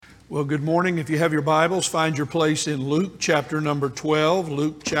Well, good morning. If you have your Bibles, find your place in Luke chapter number 12.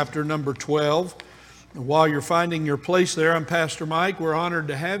 Luke chapter number 12. And while you're finding your place there, I'm Pastor Mike. We're honored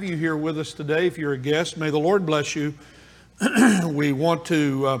to have you here with us today. If you're a guest, may the Lord bless you. We want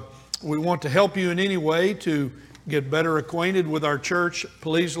to help you in any way to get better acquainted with our church.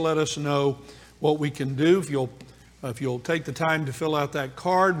 Please let us know what we can do. If you'll take the time to fill out that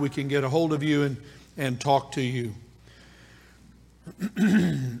card, we can get a hold of you and talk to you.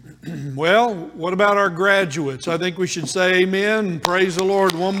 Well, what about our graduates? I think we should say amen and praise the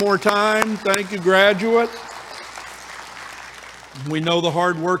Lord one more time. Thank you, graduates. We know the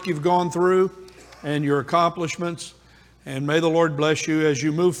hard work you've gone through and your accomplishments, and may the Lord bless you as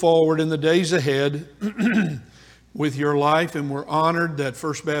you move forward in the days ahead with your life. And we're honored that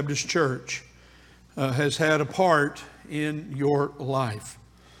First Baptist Church has had a part in your life.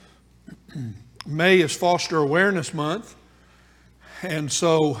 May is Foster Awareness Month. And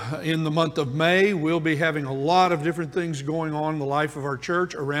so in the month of May, we'll be having a lot of different things going on in the life of our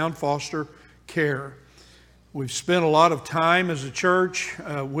church around foster care. We've spent a lot of time as a church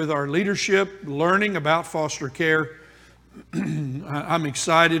with our leadership learning about foster care. I'm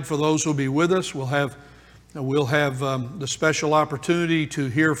excited for those who will be with us. We'll have the special opportunity to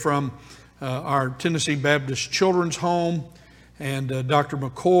hear from our Tennessee Baptist Children's Home, and Dr.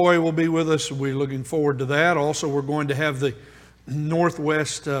 McCoy will be with us. We're looking forward to that. Also, we're going to have the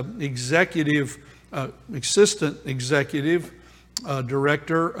Northwest Assistant Executive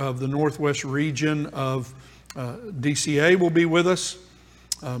Director of the Northwest Region of DCA will be with us,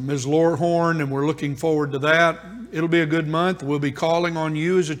 Ms. Lorhorn, and we're looking forward to that. It'll be a good month. We'll be calling on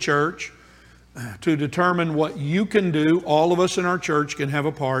you as a church to determine what you can do. All of us in our church can have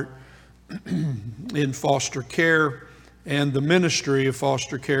a part in foster care and the ministry of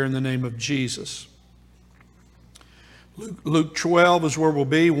foster care in the name of Jesus. Luke 12 is where we'll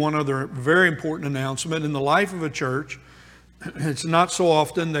be. One other very important announcement. In the life of a church, it's not so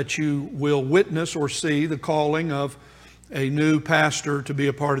often that you will witness or see the calling of a new pastor to be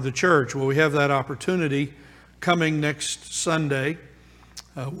a part of the church. Well, we have that opportunity coming next Sunday.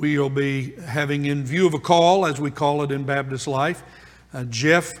 We'll be having in view of a call, as we call it in Baptist life.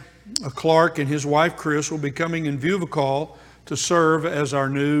 Jeff Clark and his wife Chris will be coming in view of a call to serve as our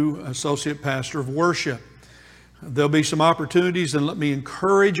new associate pastor of worship. There'll be some opportunities, and let me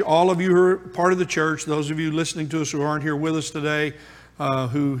encourage all of you who are part of the church, those of you listening to us who aren't here with us today,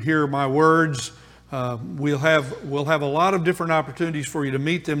 who hear my words. We'll have a lot of different opportunities for you to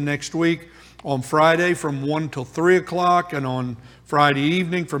meet them next week on Friday from 1 till 3 o'clock, and on Friday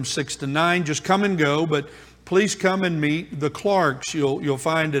evening from 6 to 9. Just come and go, but please come and meet the Clarks. You'll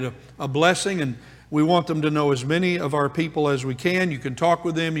find it a blessing, and we want them to know as many of our people as we can. You can talk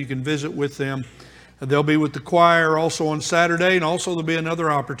with them, you can visit with them. They'll be with the choir also on Saturday, and also there'll be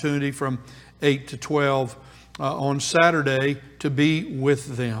another opportunity from 8 to 12 on Saturday to be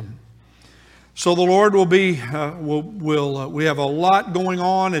with them. So the Lord will be, we have a lot going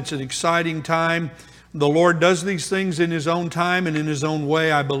on. It's an exciting time. The Lord does these things in His own time and in His own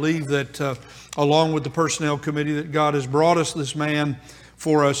way. I believe that along with the personnel committee that God has brought us this man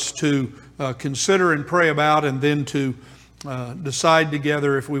for us to consider and pray about, and then to decide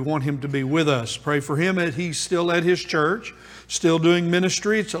together if we want him to be with us. Pray for him that he's still at his church, still doing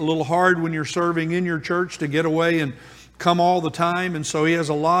ministry. It's a little hard when you're serving in your church to get away and come all the time. And so he has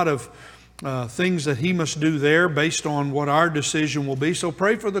a lot of things that he must do there based on what our decision will be. So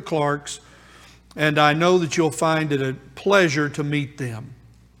pray for the Clarks, and I know that you'll find it a pleasure to meet them.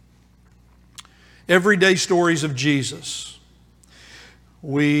 Everyday stories of Jesus.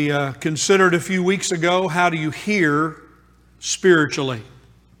 We considered a few weeks ago, how do you hear spiritually?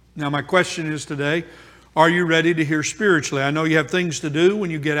 Now my question is today, are you ready to hear spiritually? I know you have things to do when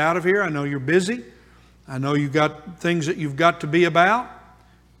you get out of here. I know you're busy. I know you've got things that you've got to be about.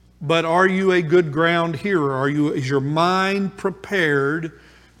 But are you a good ground hearer? Is your mind prepared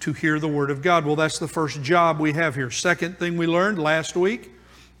to hear the Word of God? Well, that's the first job we have here. Second thing we learned last week,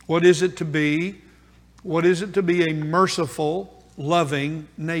 what is it to be a merciful, loving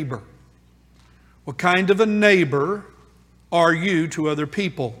neighbor? What kind of a neighbor are you to other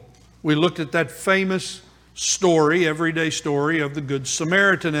people? We looked at that famous story, everyday story of the Good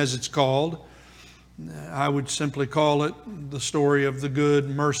Samaritan, as it's called. I would simply call it the story of the good,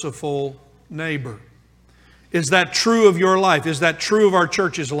 merciful neighbor. Is that true of your life? Is that true of our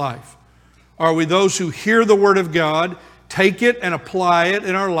church's life? Are we those who hear the Word of God, take it and apply it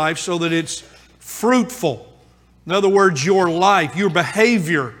in our life so that it's fruitful? In other words, your life, your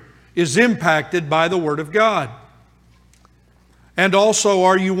behavior is impacted by the Word of God. And also,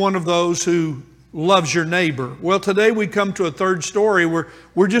 are you one of those who loves your neighbor. Well, today we come to a third story.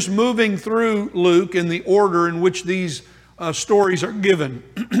 We're just moving through Luke in the order in which these stories are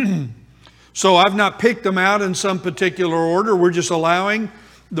given. So I've not picked them out in some particular order. We're just allowing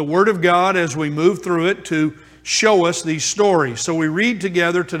the Word of God as we move through it to show us these stories. So we read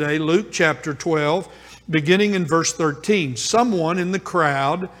together today Luke chapter 12, beginning in verse 13. Someone in the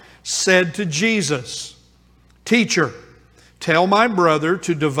crowd said to Jesus, "Teacher, tell my brother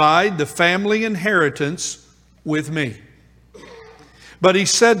to divide the family inheritance with me." But he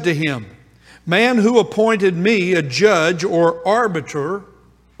said to him, "Man, who appointed me a judge or arbiter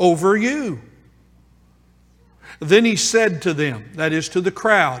over you?" Then he said to them, that is to the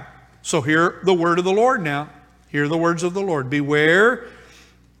crowd. So hear the word of the Lord now. Hear the words of the Lord. Beware,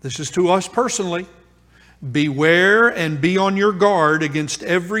 this is to us personally, beware and be on your guard against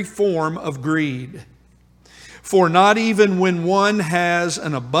every form of greed. For not even when one has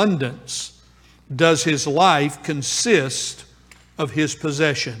an abundance does his life consist of his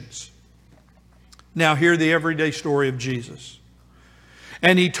possessions. Now hear the everyday story of Jesus.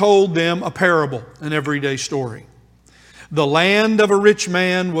 And he told them a parable, an everyday story. The land of a rich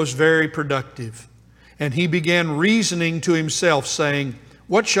man was very productive, and he began reasoning to himself, saying,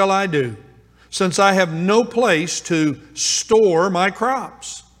 "What shall I do, since I have no place to store my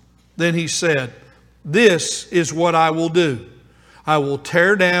crops?" Then he said, "This is what I will do. I will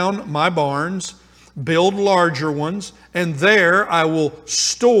tear down my barns, build larger ones, and there I will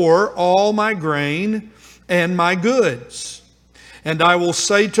store all my grain and my goods. And I will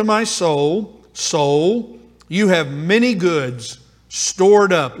say to my soul, 'Soul, you have many goods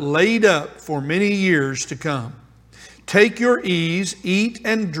stored up, laid up for many years to come. Take your ease, eat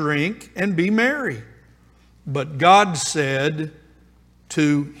and drink, and be merry.' But God said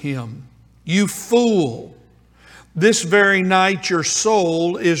to him, 'You fool, this very night your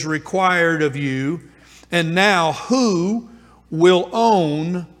soul is required of you, and now who will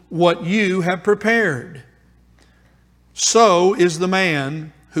own what you have prepared?' So is the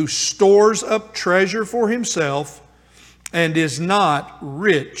man who stores up treasure for himself and is not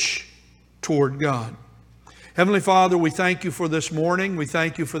rich toward God." Heavenly Father, we thank you for this morning. We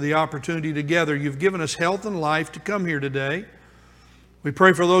thank you for the opportunity together. You've given us health and life to come here today. We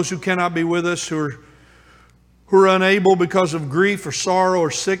pray for those who cannot be with us, who are unable because of grief or sorrow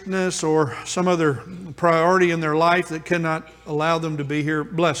or sickness or some other priority in their life that cannot allow them to be here.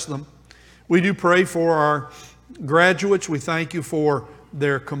 Bless them. We do pray for our graduates. We thank you for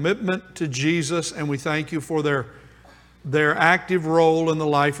their commitment to Jesus, and we thank you for their active role in the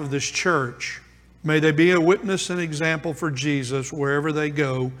life of this church. May they be a witness and example for Jesus wherever they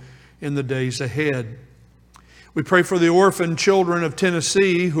go in the days ahead. We pray for the orphan children of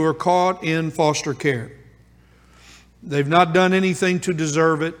Tennessee who are caught in foster care. They've not done anything to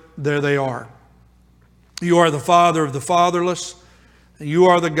deserve it. There they are. You are the Father of the fatherless, and you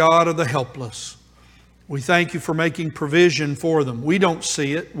are the God of the helpless. We thank you for making provision for them. We don't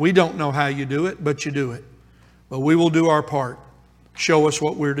see it. We don't know how you do it, but you do it. But we will do our part. Show us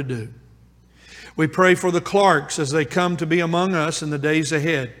what we're to do. We pray for the Clarks as they come to be among us in the days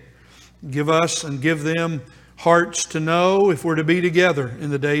ahead. Give us and give them hearts to know if we're to be together in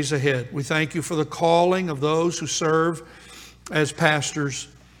the days ahead. We thank you for the calling of those who serve as pastors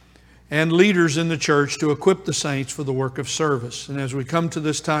and leaders in the church to equip the saints for the work of service. And as we come to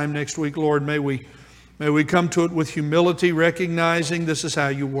this time next week, Lord, may we come to it with humility, recognizing this is how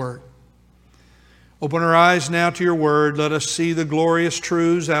you work. Open our eyes now to your word. Let us see the glorious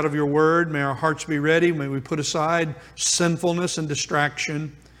truths out of your word. May our hearts be ready. May we put aside sinfulness and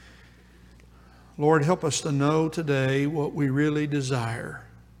distraction. Lord, help us to know today what we really desire.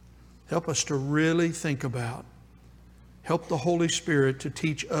 Help us to really think about. Help the Holy Spirit to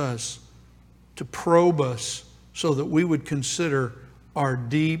teach us, to probe us so that we would consider our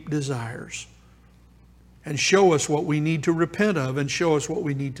deep desires. And show us what we need to repent of and show us what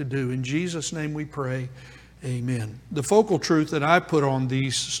we need to do. In Jesus' name we pray, amen. The focal truth that I put on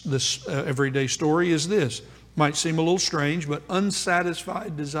this everyday story is this. Might seem a little strange, but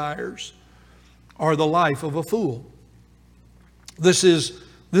unsatisfied desires are the life of a fool. This is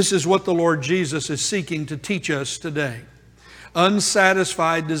what the Lord Jesus is seeking to teach us today.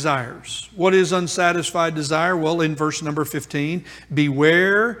 Unsatisfied desires. What is unsatisfied desire? Well, in verse number 15,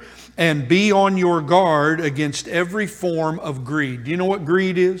 beware and be on your guard against every form of greed. Do you know what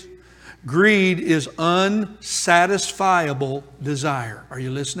greed is? Greed is unsatisfiable desire. Are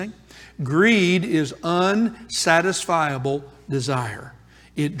you listening? Greed is unsatisfiable desire.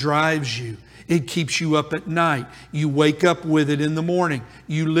 It drives you. It keeps you up at night. You wake up with it in the morning.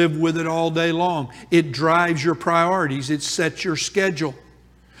 You live with it all day long. It drives your priorities. It sets your schedule.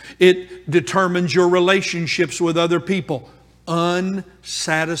 It determines your relationships with other people.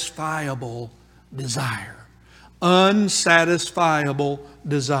 Unsatisfiable desire. Unsatisfiable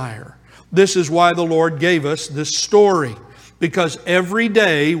desire. This is why the Lord gave us this story. Because every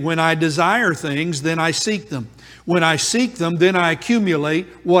day when I desire things, then I seek them. When I seek them, then I accumulate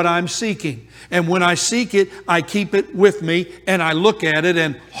what I'm seeking. And when I seek it, I keep it with me and I look at it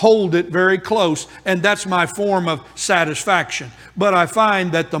and hold it very close. And that's my form of satisfaction. But I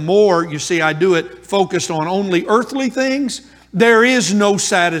find that the more, you see, I do it focused on only earthly things, there is no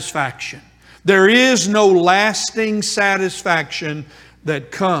satisfaction. There is no lasting satisfaction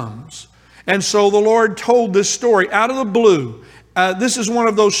that comes. And so the Lord told this story out of the blue. This is one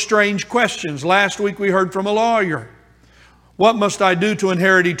of those strange questions. Last week we heard from a lawyer. What must I do to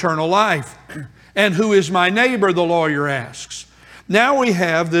inherit eternal life? And who is my neighbor, the lawyer asks. Now we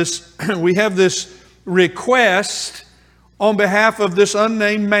have this request on behalf of this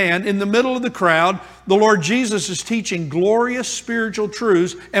unnamed man in the middle of the crowd. The Lord Jesus is teaching glorious spiritual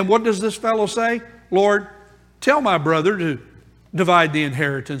truths. And what does this fellow say? Lord, tell my brother to divide the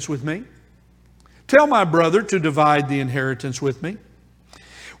inheritance with me. Tell my brother to divide the inheritance with me.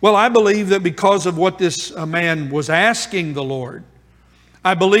 Well, I believe that because of what this man was asking the Lord,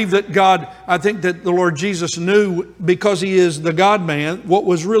 I believe that I think that the Lord Jesus knew, because He is the God-man, what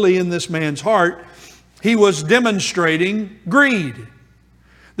was really in this man's heart. He was demonstrating greed.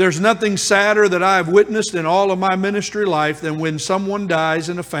 There's nothing sadder that I've witnessed in all of my ministry life than when someone dies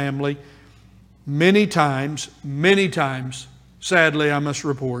in a family. Many times, sadly I must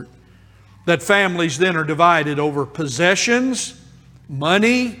report, that families then are divided over possessions,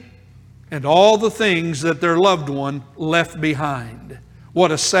 money, and all the things that their loved one left behind.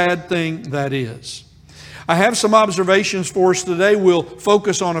 What a sad thing that is. I have some observations for us today. We'll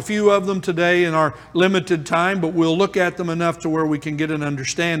focus on a few of them today in our limited time, but we'll look at them enough to where we can get an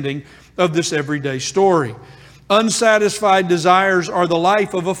understanding of this everyday story. Unsatisfied desires are the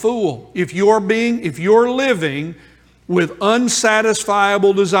life of a fool. If you're living with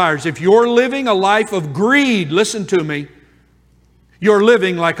unsatisfiable desires, if you're living a life of greed, listen to me, you're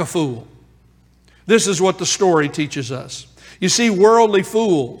living like a fool. This is what the story teaches us. You see, worldly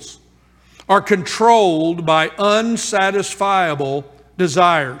fools are controlled by unsatisfiable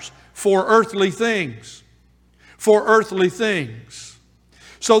desires for earthly things. For earthly things.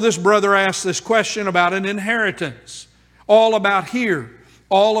 So this brother asked this question about an inheritance. All about here.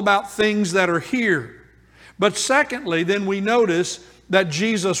 All about things that are here. But secondly, then we notice that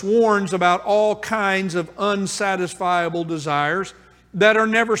Jesus warns about all kinds of unsatisfiable desires that are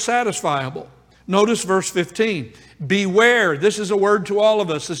never satisfiable. Notice verse 15. Beware. This is a word to all of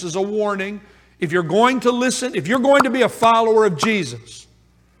us. This is a warning. If you're going to listen, if you're going to be a follower of Jesus,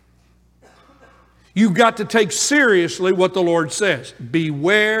 you've got to take seriously what the Lord says.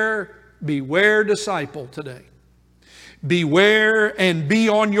 Beware, beware, disciple today. Beware and be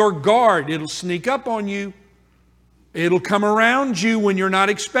on your guard. It'll sneak up on you. It'll come around you when you're not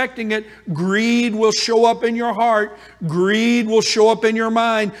expecting it. Greed will show up in your heart. Greed will show up in your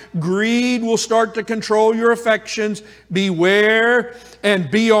mind. Greed will start to control your affections. Beware and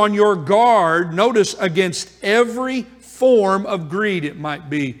be on your guard. Notice, against every form of greed. It might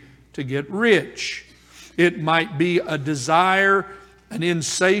be to get rich. It might be a desire, an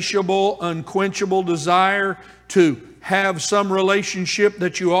insatiable, unquenchable desire to have some relationship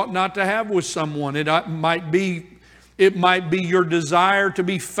that you ought not to have with someone. It might be your desire to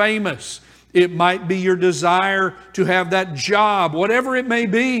be famous. It might be your desire to have that job, whatever it may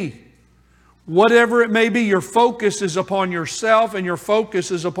be. Whatever it may be, your focus is upon yourself and your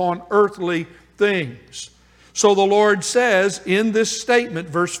focus is upon earthly things. So the Lord says in this statement,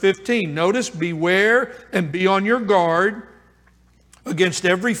 verse 15, notice, beware and be on your guard against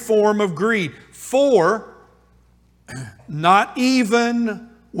every form of greed. For not even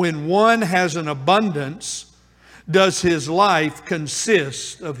when one has an abundance does his life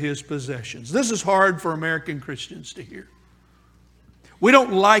consist of his possessions. This is hard for American Christians to hear. We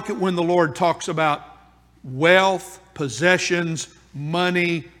don't like it when the Lord talks about wealth, possessions,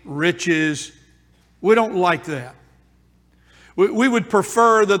 money, riches. We don't like that. We would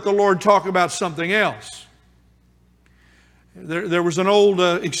prefer that the Lord talk about something else. There was an old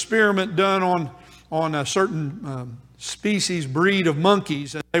experiment done on a certain species, breed of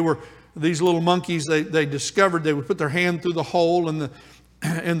monkeys. And these little monkeys, they discovered they would put their hand through the hole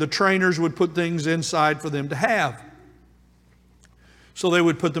and the trainers would put things inside for them to have. So they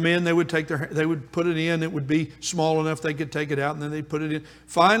would put them in, they would put it in, it would be small enough they could take it out, and then they'd put it in.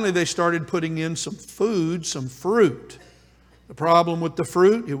 Finally, they started putting in some food, some fruit. The problem with the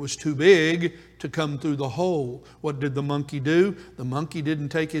fruit, it was too big to come through the hole. What did the monkey do? The monkey didn't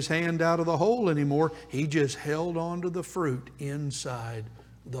take his hand out of the hole anymore. He just held on to the fruit inside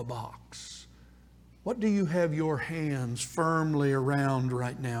the box. What do you have your hands firmly around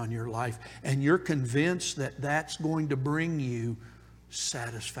right now in your life? And you're convinced that that's going to bring you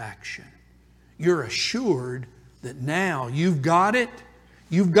satisfaction. You're assured that now you've got it.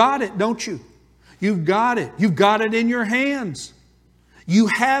 You've got it, don't you? You've got it. You've got it in your hands. You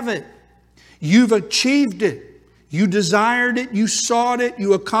have it. You've achieved it. You desired it. You sought it.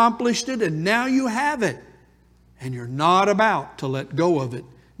 You accomplished it. And now you have it. And you're not about to let go of it.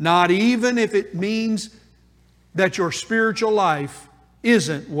 Not even if it means that your spiritual life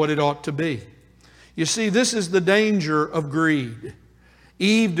isn't what it ought to be. You see, this is the danger of greed.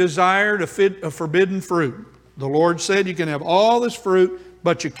 Eve desired a forbidden fruit. The Lord said, you can have all this fruit,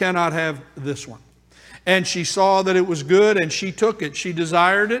 but you cannot have this one. And she saw that it was good, and she took it. She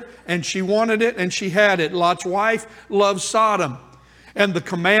desired it, and she wanted it, and she had it. Lot's wife loved Sodom. And the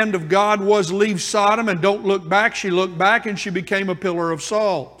command of God was, leave Sodom and don't look back. She looked back, and she became a pillar of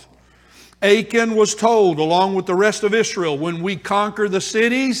salt. Achan was told, along with the rest of Israel, when we conquer the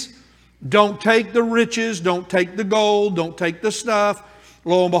cities, don't take the riches, don't take the gold, don't take the stuff.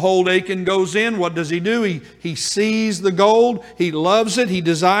 Lo and behold, Achan goes in. What does he do? He sees the gold. He loves it. He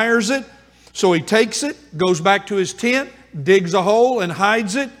desires it. So he takes it, goes back to his tent, digs a hole and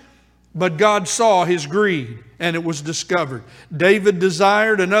hides it. But God saw his greed and it was discovered. David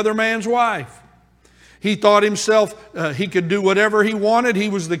desired another man's wife. He thought himself he could do whatever he wanted. He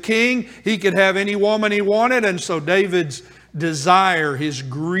was the king. He could have any woman he wanted. And so David's desire, his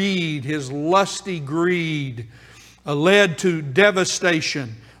greed, his lusty greed led to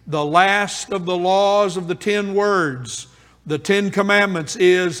devastation. The last of the laws of the 10 words, the 10 commandments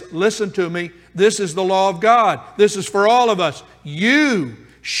is, listen to me, this is the law of God. This is for all of us. You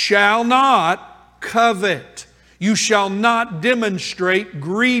shall not covet. You shall not demonstrate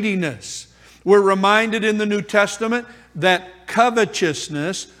greediness. We're reminded in the New Testament that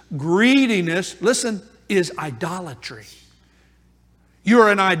covetousness, greediness, listen, is idolatry. You're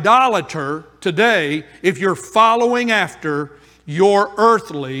an idolater today if you're following after your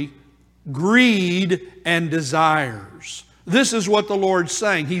earthly greed and desires. This is what the Lord's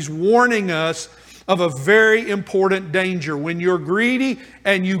saying. He's warning us of a very important danger. When you're greedy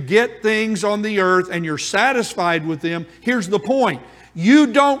and you get things on the earth and you're satisfied with them, here's the point. You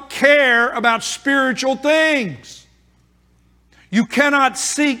don't care about spiritual things. You cannot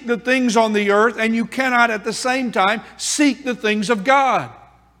seek the things on the earth, and you cannot at the same time seek the things of God.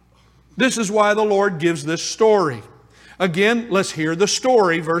 This is why the Lord gives this story. Again, let's hear the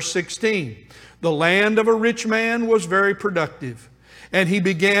story, verse 16. The land of a rich man was very productive. And he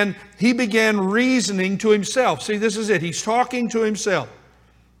began reasoning to himself. See, this is it. He's talking to himself.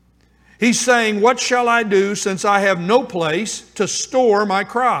 He's saying, what shall I do since I have no place to store my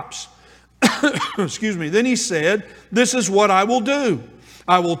crops? Excuse me. Then he said, this is what I will do.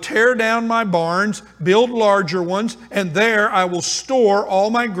 I will tear down my barns, build larger ones, and there I will store all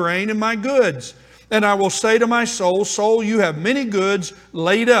my grain and my goods. And I will say to my soul, soul, you have many goods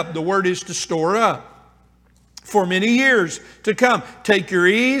laid up. The word is to store up. For many years to come. Take your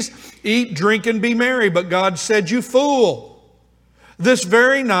ease, eat, drink, and be merry. But God said, you fool. This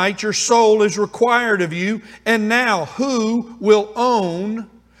very night your soul is required of you. And now who will own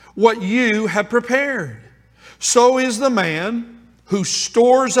what you have prepared? So is the man who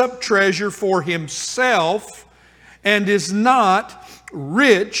stores up treasure for himself and is not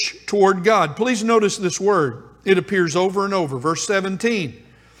rich toward God. Please notice this word. It appears over and over. Verse 17.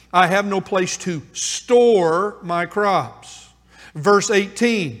 I have no place to store my crops. Verse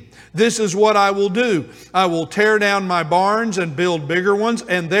 18. This is what I will do. I will tear down my barns and build bigger ones,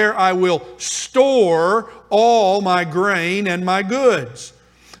 and there I will store all my grain and my goods.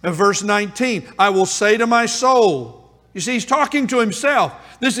 And verse 19. I will say to my soul. You see, he's talking to himself.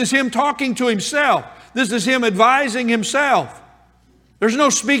 This is him talking to himself. This is him advising himself. There's no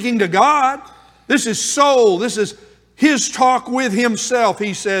speaking to God. This is soul. This is his talk with himself.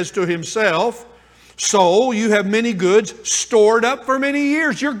 He says to himself, soul, you have many goods stored up for many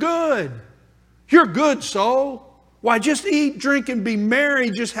years. You're good. You're good, soul. Why, just eat, drink, and be merry.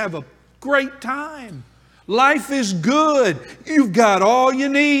 Just have a great time. Life is good. You've got all you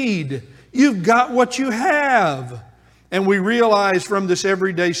need. You've got what you have. And we realize from this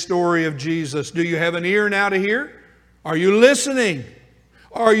everyday story of Jesus, do you have an ear now to hear? Are you listening?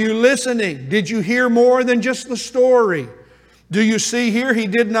 Are you listening? Did you hear more than just the story? Do you see here? He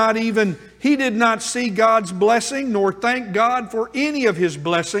did not see God's blessing nor thank God for any of His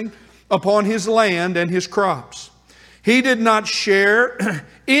blessing upon His land and His crops. He did not share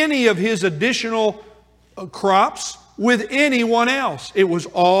any of his additional crops with anyone else. It was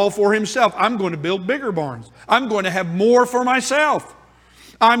all for himself. I'm going to build bigger barns. I'm going to have more for myself.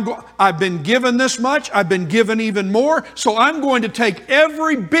 I've been given this much. I've been given even more. So I'm going to take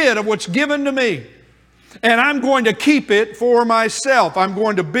every bit of what's given to me, and I'm going to keep it for myself. I'm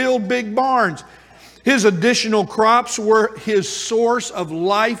going to build big barns. His additional crops were his source of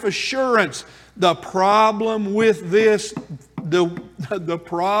life assurance. The problem with this, the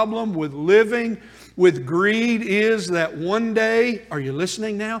problem with living with greed is that one day, are you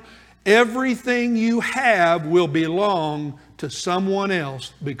listening now? Everything you have will belong to someone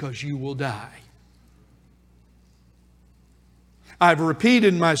else because you will die. I've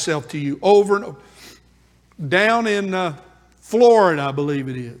repeated myself to you over and over. Down in Florida, I believe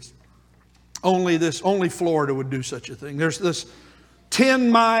it is. Only Florida would do such a thing. There's this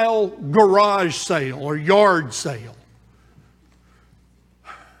 10-mile garage sale or yard sale.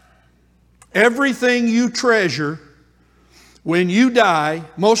 Everything you treasure, when you die,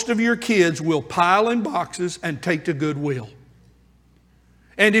 most of your kids will pile in boxes and take to Goodwill.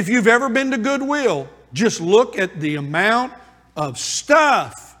 And if you've ever been to Goodwill, just look at the amount of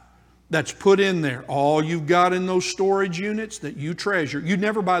stuff that's put in there. All you've got in those storage units that you treasure. You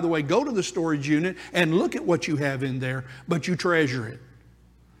never, by the way, go to the storage unit and look at what you have in there, but you treasure it.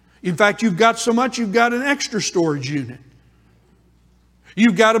 In fact, you've got so much, you've got an extra storage unit.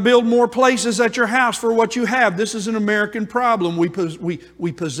 You've got to build more places at your house for what you have. This is an American problem.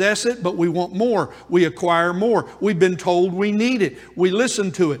 We possess it, but we want more. We acquire more. We've been told we need it. We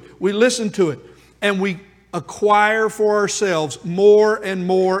listen to it. And we acquire for ourselves more and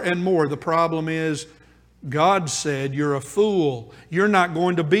more and more. The problem is, God said, you're a fool. You're not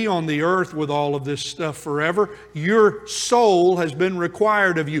going to be on the earth with all of this stuff forever. Your soul has been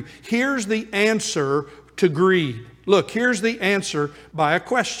required of you. Here's the answer to greed. Look, here's the answer by a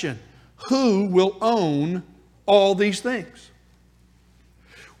question. Who will own all these things?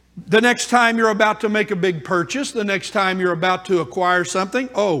 The next time you're about to make a big purchase, the next time you're about to acquire something,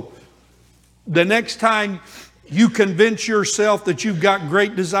 the next time you convince yourself that you've got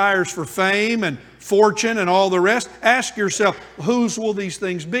great desires for fame and fortune and all the rest, ask yourself, whose will these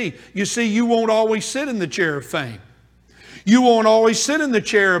things be? You see, you won't always sit in the chair of fame. You won't always sit in the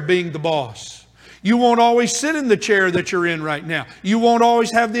chair of being the boss. You won't always sit in the chair that you're in right now. You won't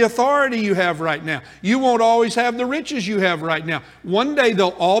always have the authority you have right now. You won't always have the riches you have right now. One day they'll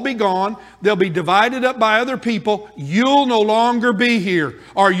all be gone. They'll be divided up by other people. You'll no longer be here.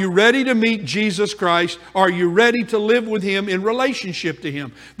 Are you ready to meet Jesus Christ? Are you ready to live with Him in relationship to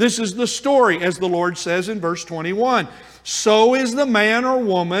Him? This is the story, as the Lord says in verse 21. So is the man or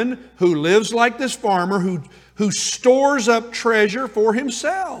woman who lives like this farmer who stores up treasure for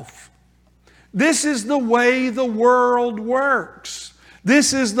himself. This is the way the world works.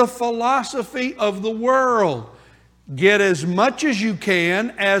 This is the philosophy of the world. Get as much as you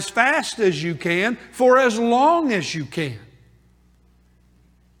can, as fast as you can, for as long as you can.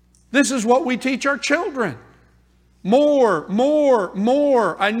 This is what we teach our children. More, more,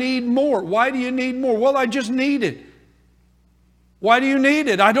 more. I need more. Why do you need more? Well, I just need it. Why do you need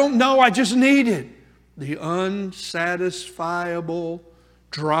it? I don't know. I just need it. The unsatisfiable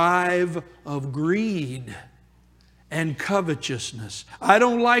drive of greed and covetousness. I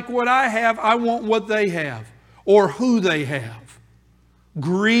don't like what I have. I want what they have or who they have.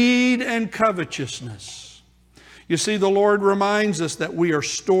 Greed and covetousness. You see, the Lord reminds us that we are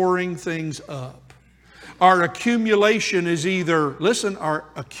storing things up. Our accumulation is either, listen, our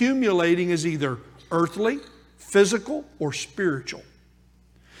accumulating is either earthly, physical, or spiritual.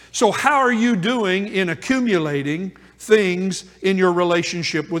 So how are you doing in accumulating things in your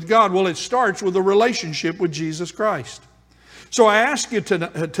relationship with God? Well, it starts with a relationship with Jesus Christ. So I ask you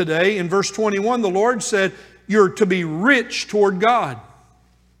today, in verse 21, the Lord said, you're to be rich toward God.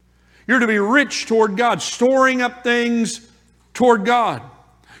 You're to be rich toward God, storing up things toward God.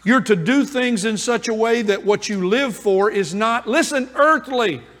 You're to do things in such a way that what you live for is not, listen,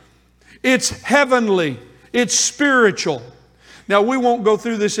 earthly. It's heavenly. It's spiritual. Now, we won't go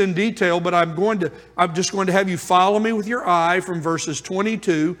through this in detail, but I'm just going to have you follow me with your eye from verses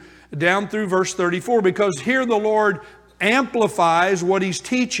 22 down through verse 34, because here the Lord amplifies what He's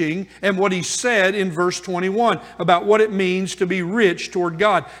teaching and what He said in verse 21 about what it means to be rich toward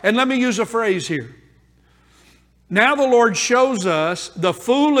God. And let me use a phrase here. Now the Lord shows us the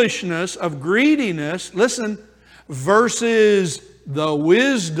foolishness of greediness, listen, versus the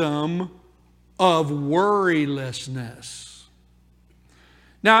wisdom of worrylessness.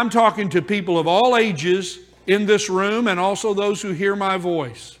 Now, I'm talking to people of all ages in this room and also those who hear my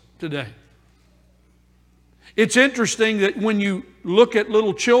voice today. It's interesting that when you look at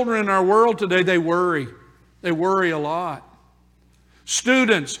little children in our world today, they worry. They worry a lot.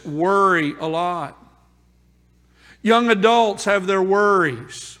 Students worry a lot. Young adults have their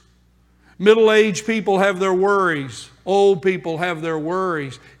worries. Middle-aged people have their worries. Old people have their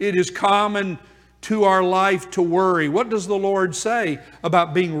worries. It is common to our life to worry. What does the Lord say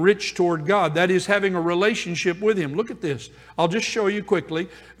about being rich toward God? That is having a relationship with Him. Look at this. I'll just show you quickly.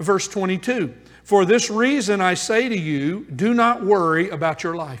 Verse 22. For this reason I say to you, do not worry about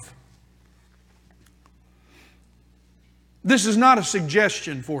your life. This is not a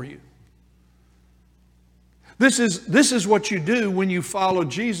suggestion for you. This is what you do when you follow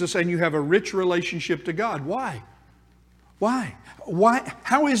Jesus and you have a rich relationship to God. Why? Why?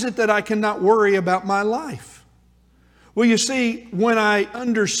 How is it that I cannot worry about my life? Well, you see, when I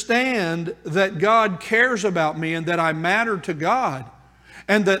understand that God cares about me and that I matter to God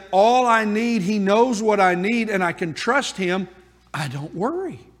and that all I need, He knows what I need and I can trust Him, I don't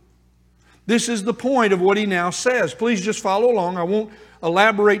worry. This is the point of what He now says. Please just follow along. I won't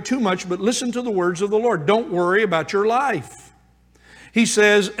elaborate too much, but listen to the words of the Lord. Don't worry about your life. He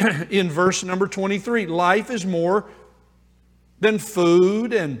says in verse number 23, life is more than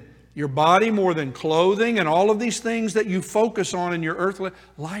food, and your body more than clothing, and all of these things that you focus on in your earthly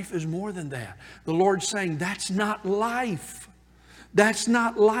life is more than that. The Lord's saying that's not life. That's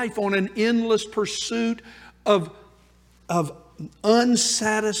not life on an endless pursuit of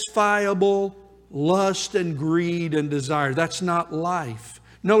unsatisfiable lust and greed and desire. That's not life.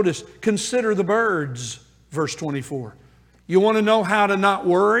 Notice, consider the birds, verse 24. You want to know how to not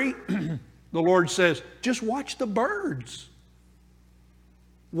worry? The Lord says, just watch the birds.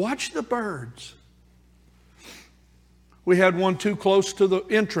 Watch the birds. We had one too close to the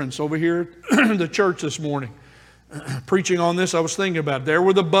entrance over here at the church this morning. Preaching on this, I was thinking about it. There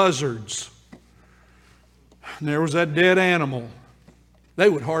were the buzzards. And there was that dead animal. They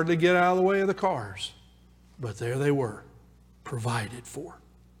would hardly get out of the way of the cars. But there they were, provided for.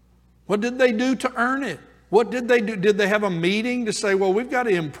 What did they do to earn it? What did they do? Did they have a meeting to say, well, we've got to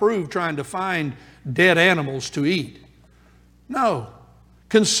improve trying to find dead animals to eat? No.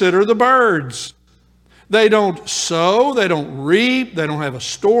 Consider the birds. They don't sow, they don't reap, they don't have a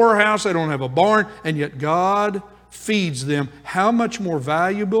storehouse, they don't have a barn, and yet God feeds them. How much more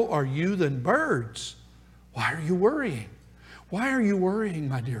valuable are you than birds? Why are you worrying? Why are you worrying,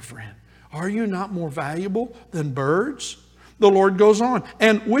 my dear friend? Are you not more valuable than birds? The Lord goes on.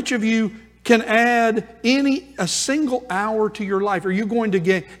 And which of you can add a single hour to your life? Are you going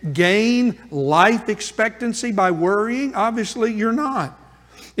to gain life expectancy by worrying? Obviously, you're not.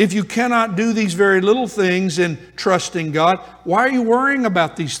 If you cannot do these very little things in trusting God, why are you worrying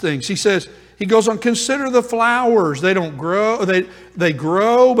about these things? He goes on, consider the flowers. They don't grow. They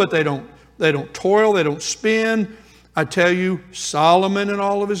grow, but they don't toil. They don't spin. I tell you, Solomon in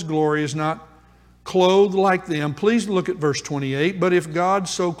all of his glory is not clothed like them. Please look at verse 28. But if God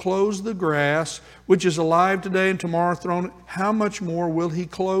so clothes the grass, which is alive today and tomorrow thrown, how much more will He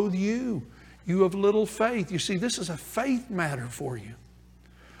clothe you? You of little faith. You see, this is a faith matter for you.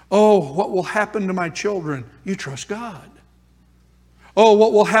 Oh, what will happen to my children? You trust God. Oh,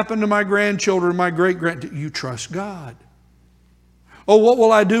 what will happen to my grandchildren, my great-grandchildren? You trust God. Oh, what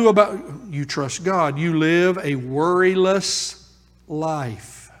will I do about... You trust God. You live a worryless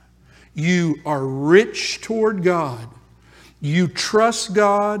life. You are rich toward God. You trust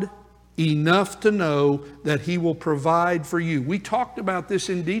God enough to know that He will provide for you. We talked about this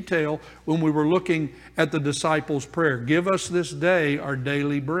in detail when we were looking at the disciples' prayer. Give us this day our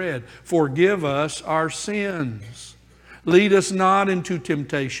daily bread. Forgive us our sins. Lead us not into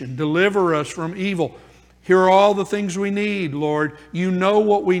temptation. Deliver us from evil. Here are all the things we need, Lord. You know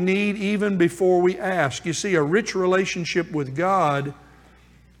what we need even before we ask. You see, a rich relationship with God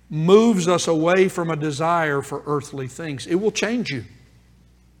moves us away from a desire for earthly things. It will change you.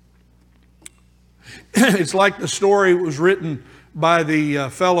 It's like the story was written by the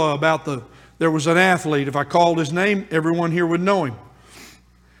fellow about there was an athlete. If I called his name, everyone here would know him.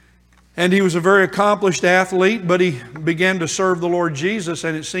 And he was a very accomplished athlete, but he began to serve the Lord Jesus,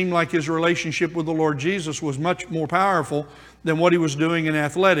 and it seemed like his relationship with the Lord Jesus was much more powerful than what he was doing in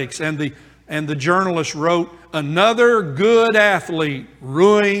athletics. And the journalist wrote, another good athlete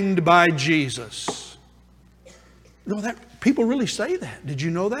ruined by Jesus. You know that people really say that. Did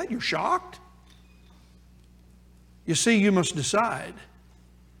you know that? You're shocked? You see, you must decide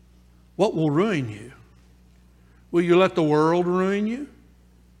what will ruin you. Will you let the world ruin you?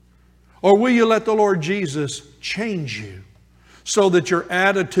 Or will you let the Lord Jesus change you so that your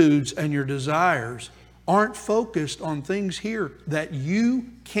attitudes and your desires aren't focused on things here that you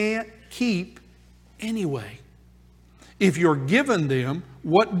can't keep anyway. If you're given them,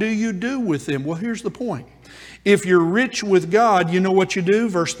 what do you do with them? Well, here's the point. If you're rich with God, you know what you do?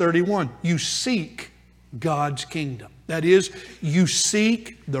 Verse 31, you seek God's kingdom. That is, you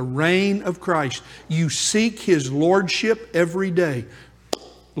seek the reign of Christ. You seek His lordship every day.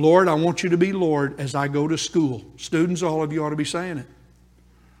 Lord, I want you to be Lord as I go to school. Students, all of you ought to be saying it.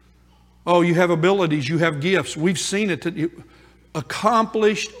 Oh, you have abilities, you have gifts. We've seen it.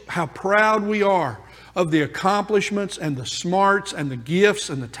 Accomplished, how proud we are of the accomplishments and the smarts and the gifts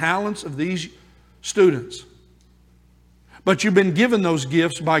and the talents of these students. But you've been given those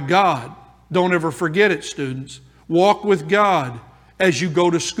gifts by God. Don't ever forget it, students. Walk with God as you go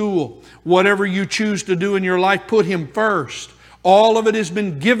to school. Whatever you choose to do in your life, put Him first. All of it has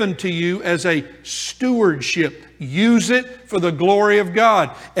been given to you as a stewardship. Use it for the glory of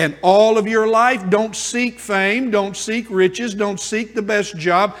God. And all of your life, don't seek fame, don't seek riches, don't seek the best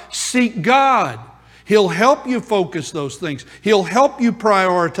job. Seek God. He'll help you focus those things. He'll help you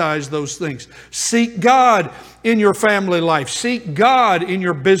prioritize those things. Seek God in your family life. Seek God in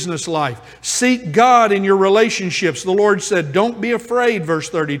your business life. Seek God in your relationships. The Lord said, don't be afraid, verse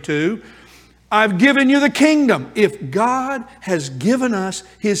 32. I've given you the kingdom. If God has given us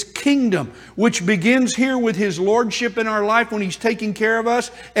His kingdom, which begins here with His lordship in our life when He's taking care of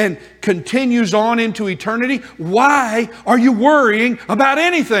us and continues on into eternity, why are you worrying about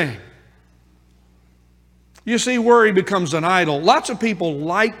anything? You see, worry becomes an idol. Lots of people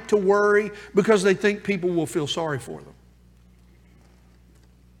like to worry because they think people will feel sorry for them.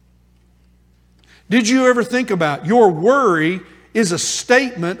 Did you ever think about your worry is a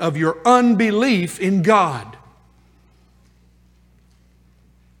statement of your unbelief in God?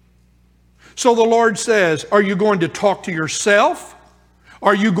 So the Lord says, are you going to talk to yourself?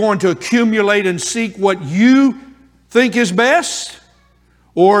 Are you going to accumulate and seek what you think is best?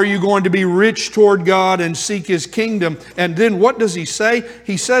 Or are you going to be rich toward God and seek His kingdom? And then what does He say?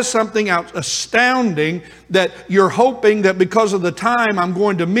 He says something astounding that you're hoping that because of the time I'm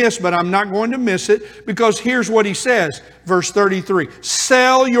going to miss, but I'm not going to miss it, because here's what He says, verse 33,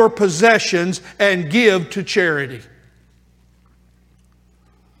 sell your possessions and give to charity.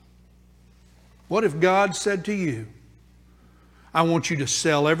 What if God said to you, I want you to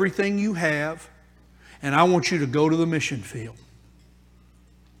sell everything you have and I want you to go to the mission field?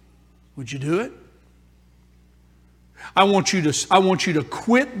 Would you do it? I want you to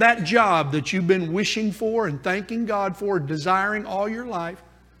quit that job that you've been wishing for and thanking God for, desiring all your life,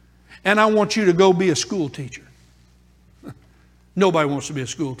 and I want you to go be a school teacher. Nobody wants to be a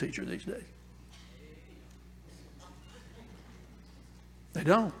school teacher these days. They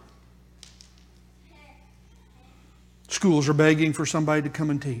don't. Schools are begging for somebody to come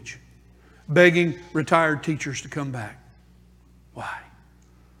and teach. Begging retired teachers to come back. Why?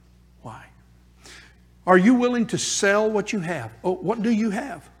 Why? Are you willing to sell what you have? Oh, what do you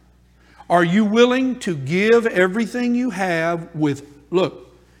have? Are you willing to give everything you have with,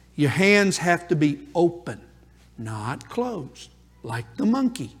 look, your hands have to be open, not closed, like the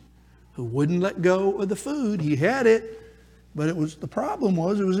monkey who wouldn't let go of the food. He had it, but the problem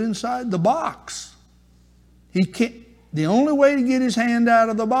was it was inside the box. He can't, the only way to get his hand out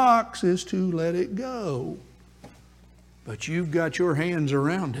of the box is to let it go. But you've got your hands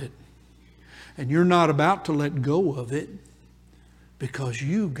around it. And you're not about to let go of it because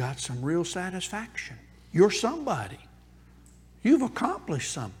you've got some real satisfaction. You're somebody. You've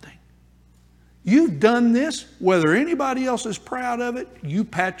accomplished something. You've done this, whether anybody else is proud of it, you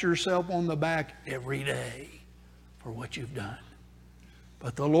pat yourself on the back every day for what you've done.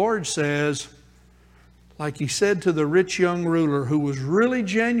 But the Lord says, like He said to the rich young ruler who was really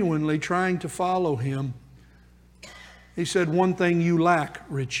genuinely trying to follow Him, He said, one thing you lack,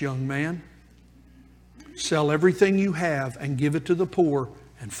 rich young man. Sell everything you have and give it to the poor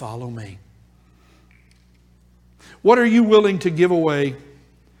and follow me. What are you willing to give away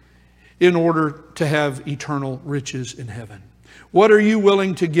in order to have eternal riches in heaven? What are you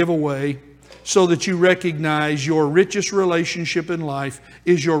willing to give away so that you recognize your richest relationship in life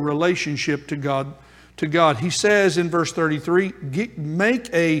is your relationship to God? He says in verse 33,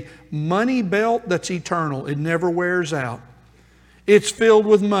 make a money belt that's eternal. It never wears out. It's filled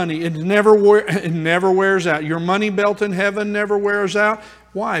with money. It never wears out. Your money belt in heaven never wears out.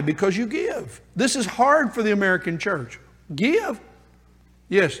 Why? Because you give. This is hard for the American church. Give.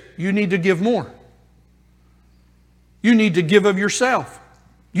 Yes, you need to give more. You need to give of yourself.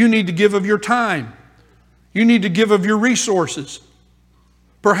 You need to give of your time. You need to give of your resources.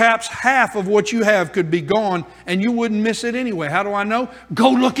 Perhaps half of what you have could be gone and you wouldn't miss it anyway. How do I know? Go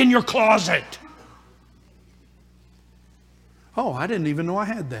look in your closet. Oh, I didn't even know I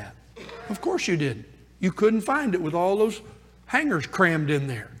had that. Of course you didn't. You couldn't find it with all those hangers crammed in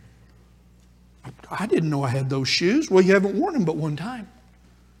there. I didn't know I had those shoes. Well, you haven't worn them but one time.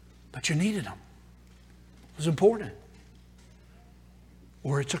 But you needed them. It was important.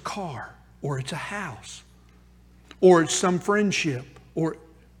 Or it's a car. Or it's a house. Or it's some friendship. Or,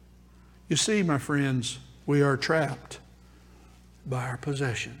 you see, my friends, we are trapped by our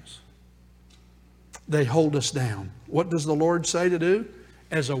possessions. They hold us down. What does the Lord say to do?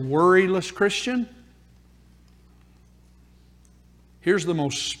 As a worryless Christian, here's the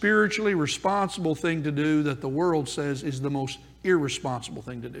most spiritually responsible thing to do that the world says is the most irresponsible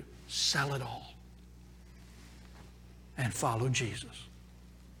thing to do. Sell it all and follow Jesus.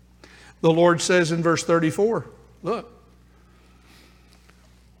 The Lord says in verse 34, look,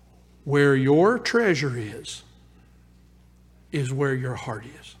 where your treasure is where your heart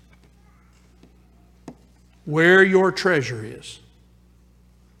is. Where your treasure is.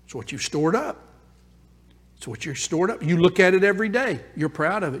 It's what you've stored up. It's what you're stored up. You look at it every day. You're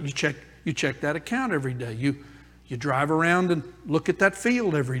proud of it. You check that account every day. You drive around and look at that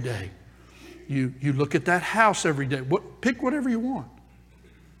field every day. You look at that house every day. Pick whatever you want.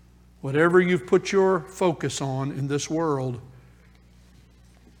 Whatever you've put your focus on in this world,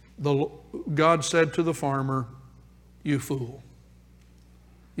 God said to the farmer, you fool.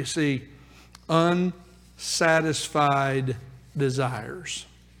 You see, unsatisfied desires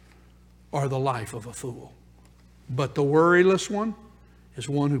are the life of a fool. But the worryless one is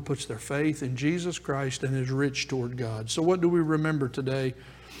one who puts their faith in Jesus Christ and is rich toward God. So what do we remember today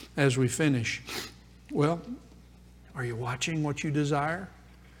as we finish? Well, are you watching what you desire?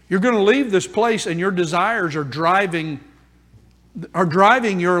 You're going to leave this place and your desires are driving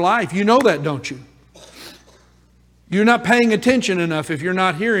your life. You know that, don't you? You're not paying attention enough if you're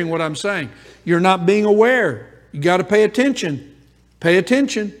not hearing what I'm saying. You're not being aware. You got to pay attention. Pay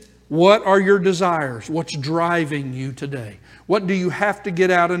attention. What are your desires? What's driving you today? What do you have to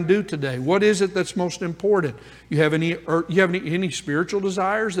get out and do today? What is it that's most important? You have any spiritual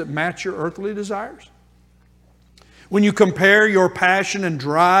desires that match your earthly desires? When you compare your passion and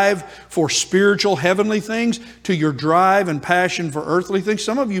drive for spiritual heavenly things to your drive and passion for earthly things,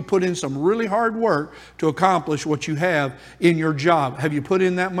 some of you put in some really hard work to accomplish what you have in your job. Have you put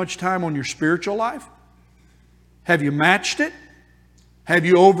in that much time on your spiritual life? Have you matched it? Have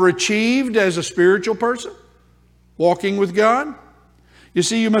you overachieved as a spiritual person? Walking with God? You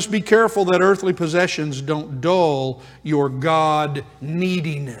see, you must be careful that earthly possessions don't dull your God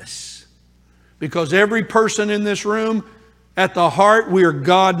neediness. Because every person in this room, at the heart, we are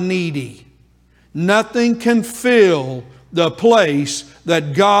God needy. Nothing can fill the place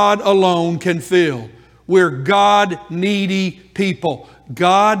that God alone can fill. We're God needy people.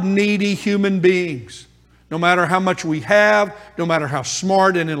 God needy human beings. No matter how much we have, no matter how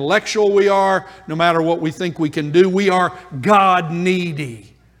smart and intellectual we are, no matter what we think we can do, we are God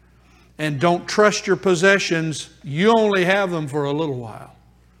needy. And don't trust your possessions. You only have them for a little while.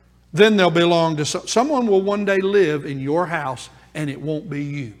 Then they'll belong to someone will one day live in your house and it won't be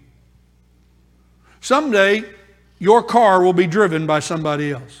you. Someday your car will be driven by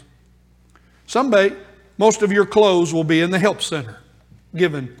somebody else. Someday most of your clothes will be in the help center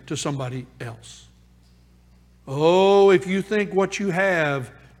given to somebody else. Oh, if you think what you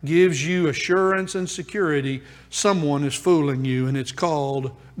have gives you assurance and security, someone is fooling you, and it's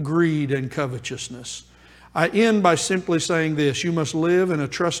called greed and covetousness. I end by simply saying this: you must live in a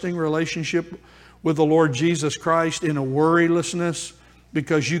trusting relationship with the Lord Jesus Christ in a worrylessness,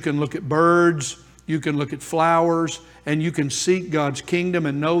 because you can look at birds, you can look at flowers, and you can seek God's kingdom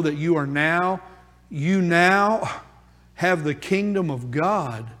and know that you now have the kingdom of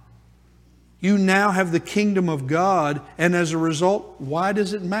God. You now have the kingdom of God, and as a result, why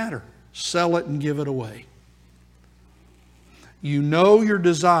does it matter? Sell it and give it away. You know your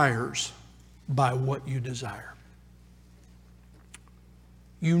desires by what you desire.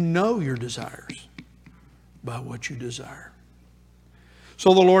 You know your desires by what you desire.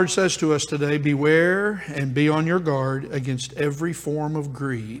 So the Lord says to us today, beware and be on your guard against every form of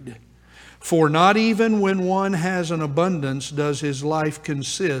greed. For not even when one has an abundance does his life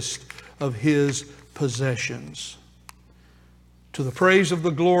consist of his possessions. To the praise of the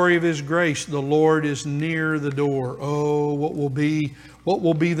glory of His grace, the Lord is near the door. Oh, what will be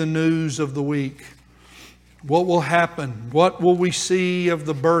the news of the week? What will happen? What will we see of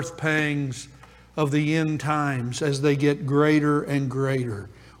the birth pangs of the end times as they get greater and greater?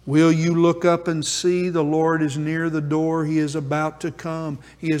 Will you look up and see the Lord is near the door? He is about to come.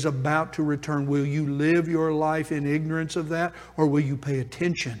 He is about to return. Will you live your life in ignorance of that, or will you pay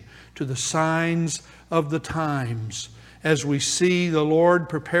attention to to the signs of the times, as we see the Lord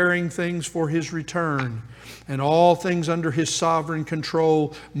preparing things for His return, and all things under His sovereign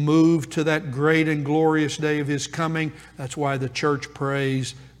control move to that great and glorious day of His coming. That's why the church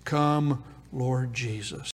prays, "Come, Lord Jesus."